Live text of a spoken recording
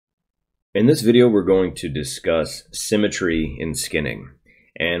In this video, we're going to discuss symmetry in skinning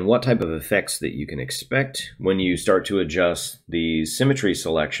and what type of effects that you can expect when you start to adjust the symmetry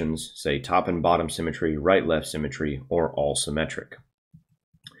selections, say top and bottom symmetry, right-left symmetry, or all symmetric.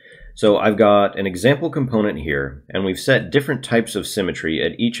 So I've got an example component here, and we've set different types of symmetry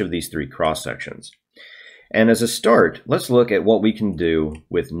at each of these three cross-sections. And as a start, let's look at what we can do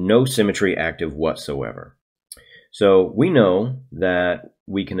with no symmetry active whatsoever. So we know that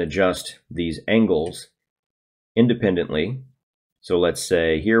we can adjust these angles independently. So let's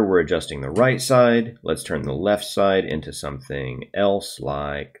say here we're adjusting the right side. Let's turn the left side into something else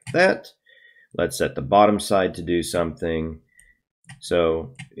like that. Let's set the bottom side to do something.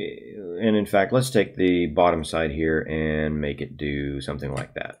 So, and in fact, let's take the bottom side here and make it do something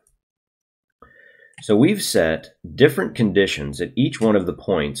like that. So we've set different conditions at each one of the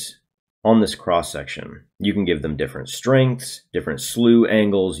points on this cross-section. You can give them different strengths, different slew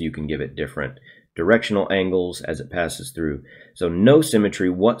angles. You can give it different directional angles as it passes through. So no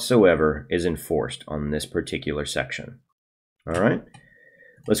symmetry whatsoever is enforced on this particular section. All right,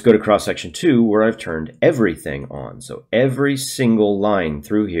 let's go to cross-section 2 where I've turned everything on. So every single line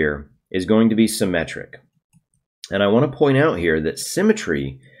through here is going to be symmetric. And I want to point out here that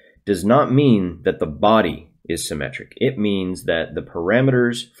symmetry does not mean that the body is symmetric. It means that the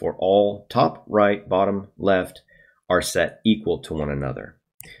parameters for all top, right, bottom, left are set equal to one another.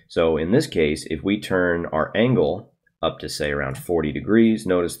 So in this case, if we turn our angle up to say around 40 degrees,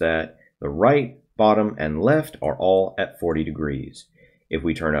 notice that the right, bottom, and left are all at 40 degrees. If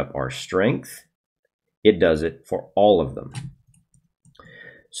we turn up our strength, it does it for all of them.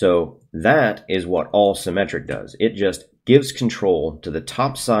 So that is what all symmetric does. It just gives control to the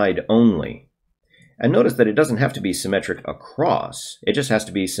top side only. And notice that it doesn't have to be symmetric across. It just has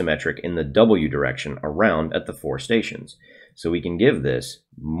to be symmetric in the W direction around at the 4 stations. So we can give this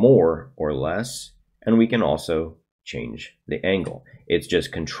more or less, and we can also change the angle. It's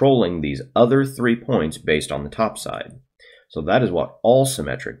just controlling these other 3 points based on the top side. So that is what all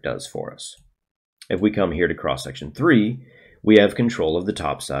symmetric does for us. If we come here to cross-section 3, we have control of the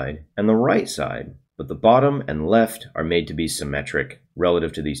top side and the right side, but the bottom and left are made to be symmetric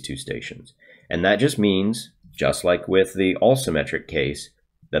relative to these 2 stations. And that just means, just like with the all symmetric case,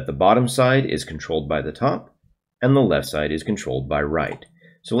 that the bottom side is controlled by the top and the left side is controlled by right.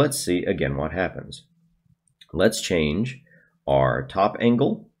 So let's see again what happens. Let's change our top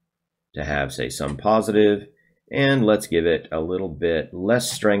angle to have, say, some positive, and let's give it a little bit less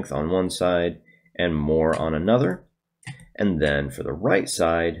strength on one side and more on another. And then for the right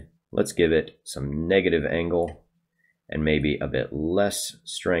side, let's give it some negative angle and maybe a bit less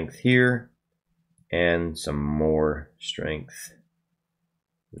strength here and some more strength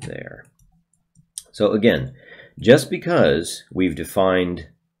there. So again, just because we've defined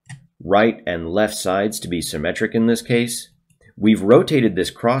right and left sides to be symmetric in this case, we've rotated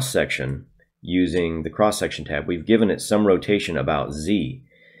this cross-section using the cross-section tab. We've given it some rotation about Z.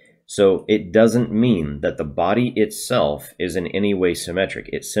 So it doesn't mean that the body itself is in any way symmetric.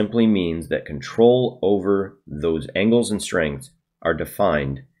 It simply means that control over those angles and strengths are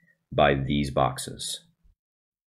defined by these boxes.